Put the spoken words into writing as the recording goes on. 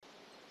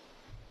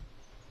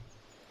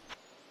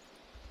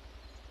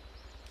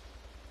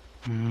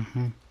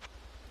Mm-hmm.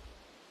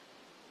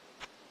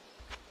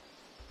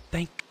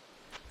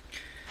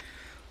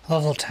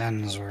 Level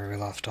 10 is where we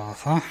left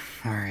off, huh?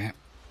 Alright.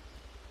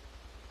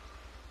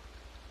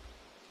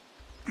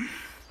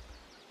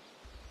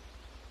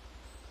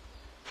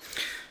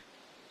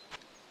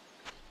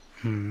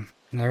 The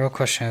real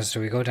question is, do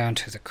we go down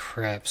to the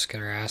crypts,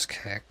 get our ass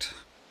kicked?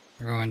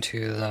 We're going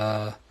to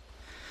the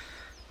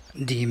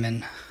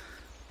demon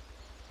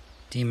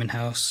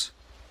house.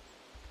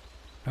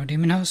 No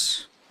demon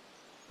house?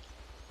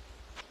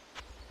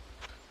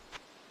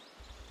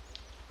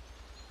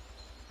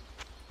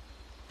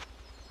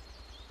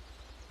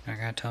 You're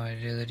not gonna tell me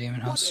to do the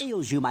demon house? What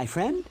ails you, my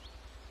friend?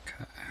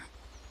 Okay.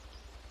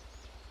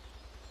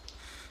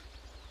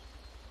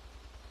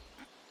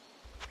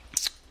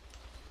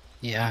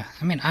 Yeah,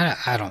 I mean,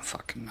 I don't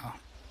fucking know.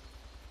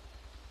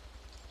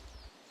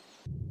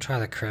 Try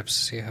the crypts,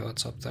 see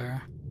what's up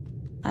there.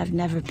 I've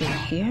never been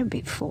here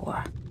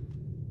before.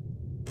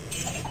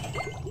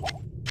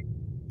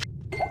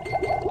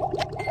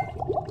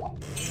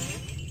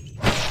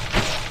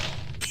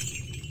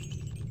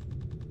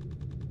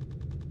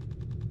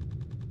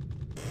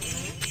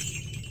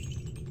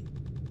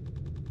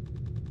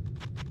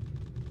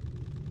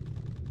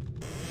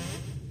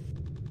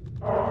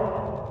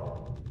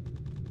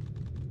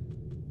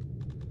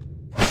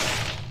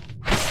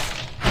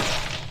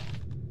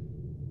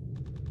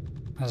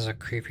 This is a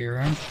creepy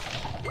room.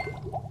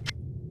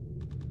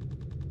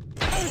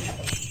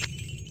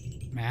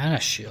 Mana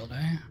shield,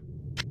 eh?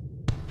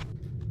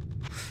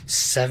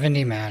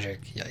 70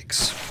 magic,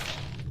 yikes.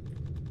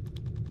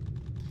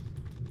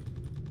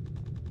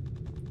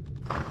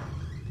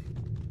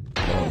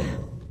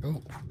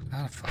 Oh,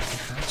 that fucking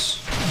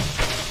hurts.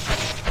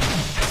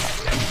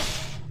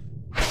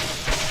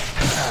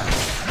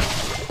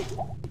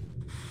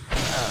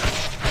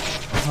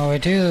 Well, we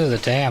do the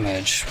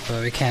damage,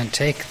 but we can't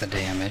take the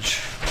damage.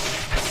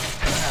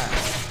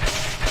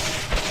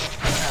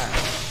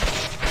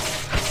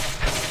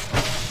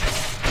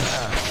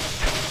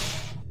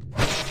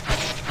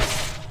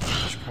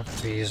 Should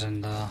probably be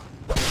using the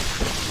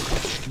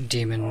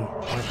demon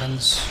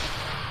weapons.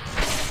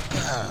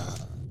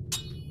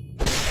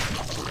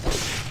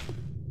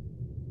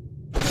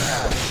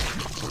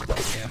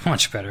 Yeah,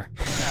 much better.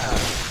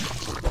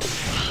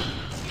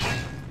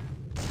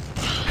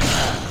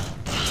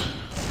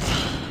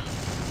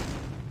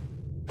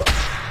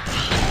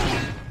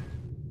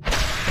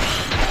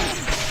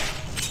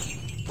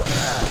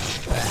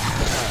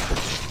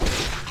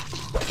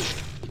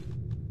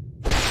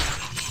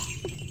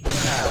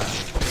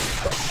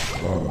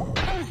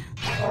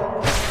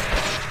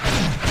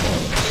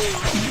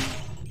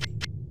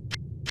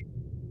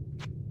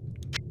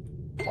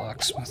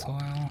 Blacksmith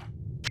oil.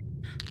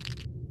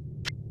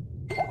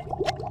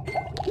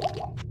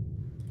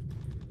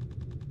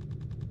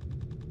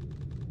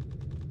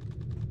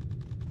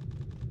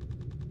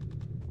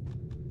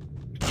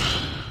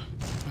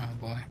 Oh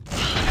boy.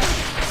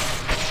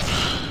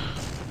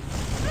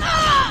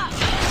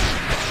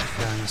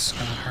 Feeling this is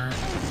gonna hurt.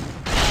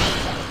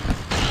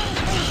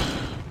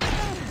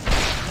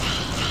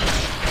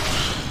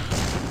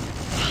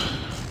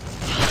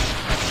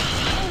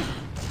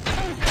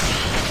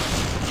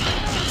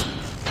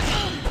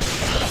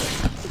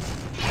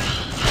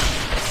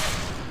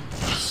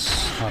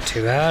 Not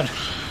too bad.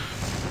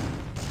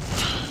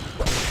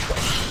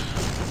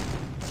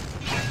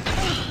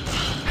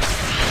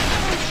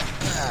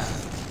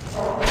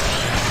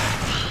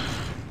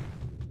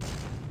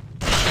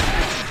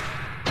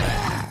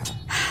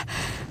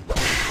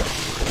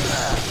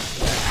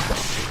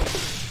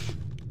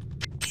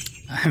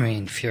 I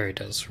mean, Fury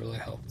does really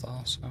help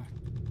though, so.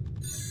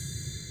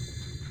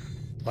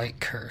 Light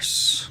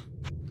Curse.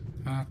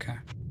 Okay.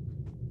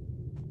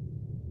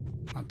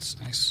 That's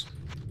nice.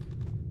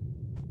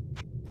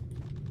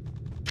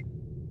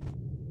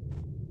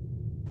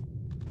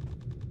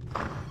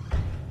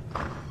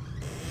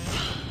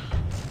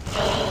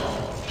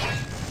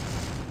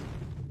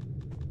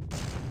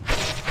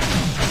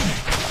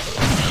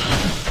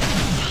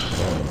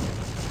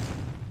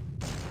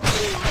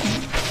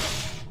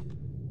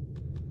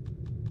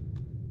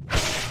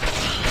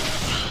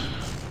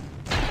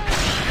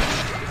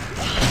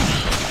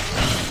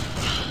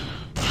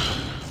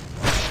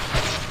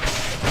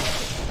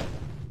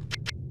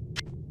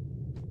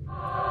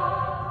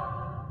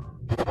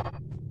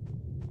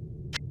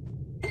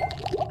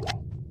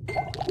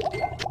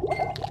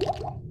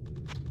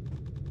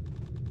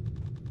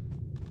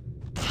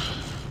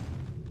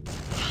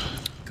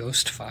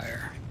 Ghost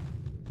fire.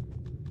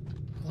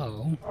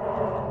 Hello.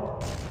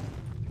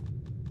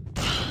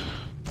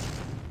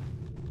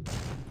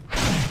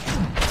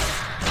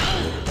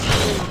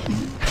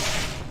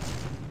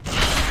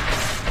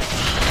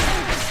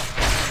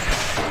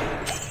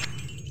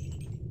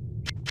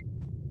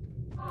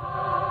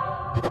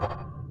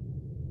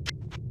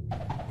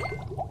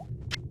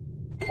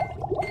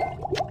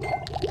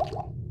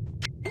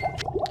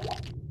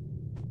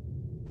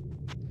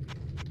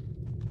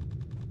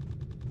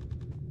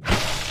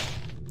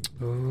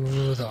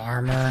 Ooh, the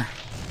armor.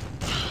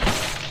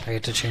 I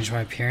get to change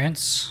my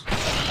appearance.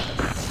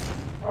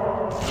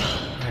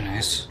 Very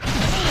nice.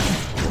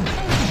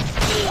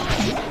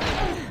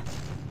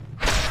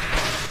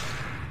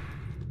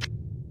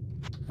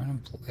 Run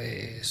and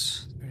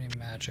blaze. 30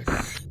 magic.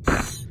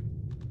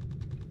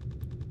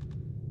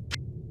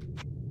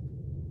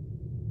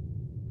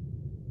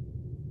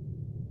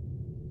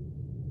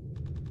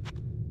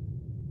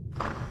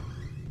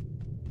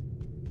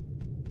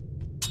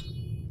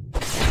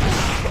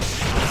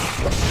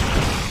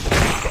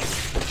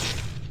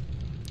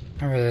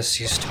 Remember, this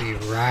used to be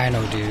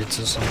rhino dudes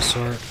of some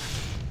sort.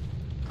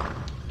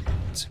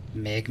 It's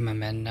magma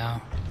men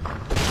now.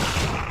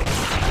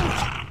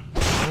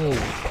 Oh,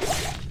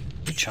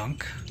 you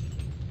chunk.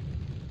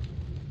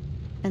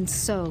 And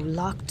so,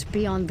 locked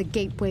beyond the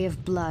gateway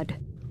of blood,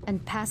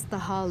 and past the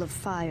hall of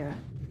fire,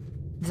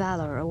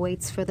 valor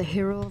awaits for the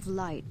hero of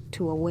light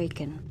to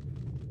awaken.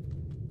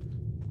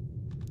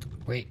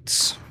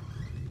 Waits.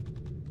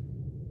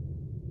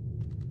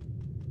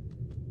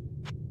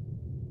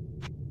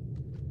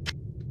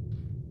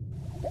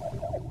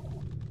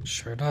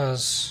 Sure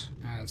does.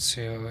 Let's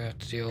see what we have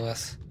to deal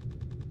with.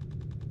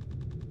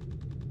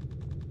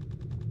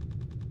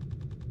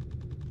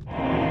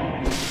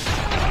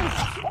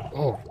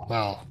 Oh,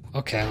 well,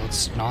 okay,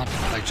 let's not,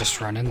 like, just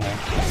run in there.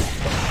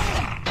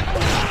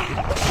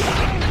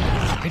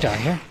 We die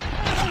here?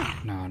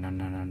 No, no,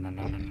 no, no, no, no,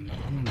 no, no,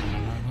 no, no,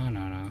 no,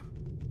 no, no.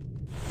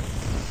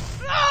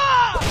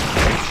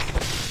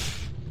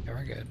 Yeah,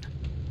 we're good.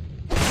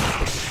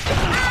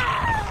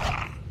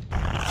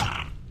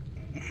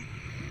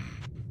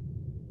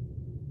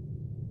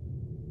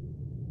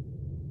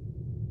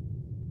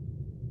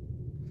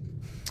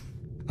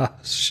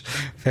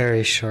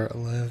 Very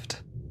short-lived.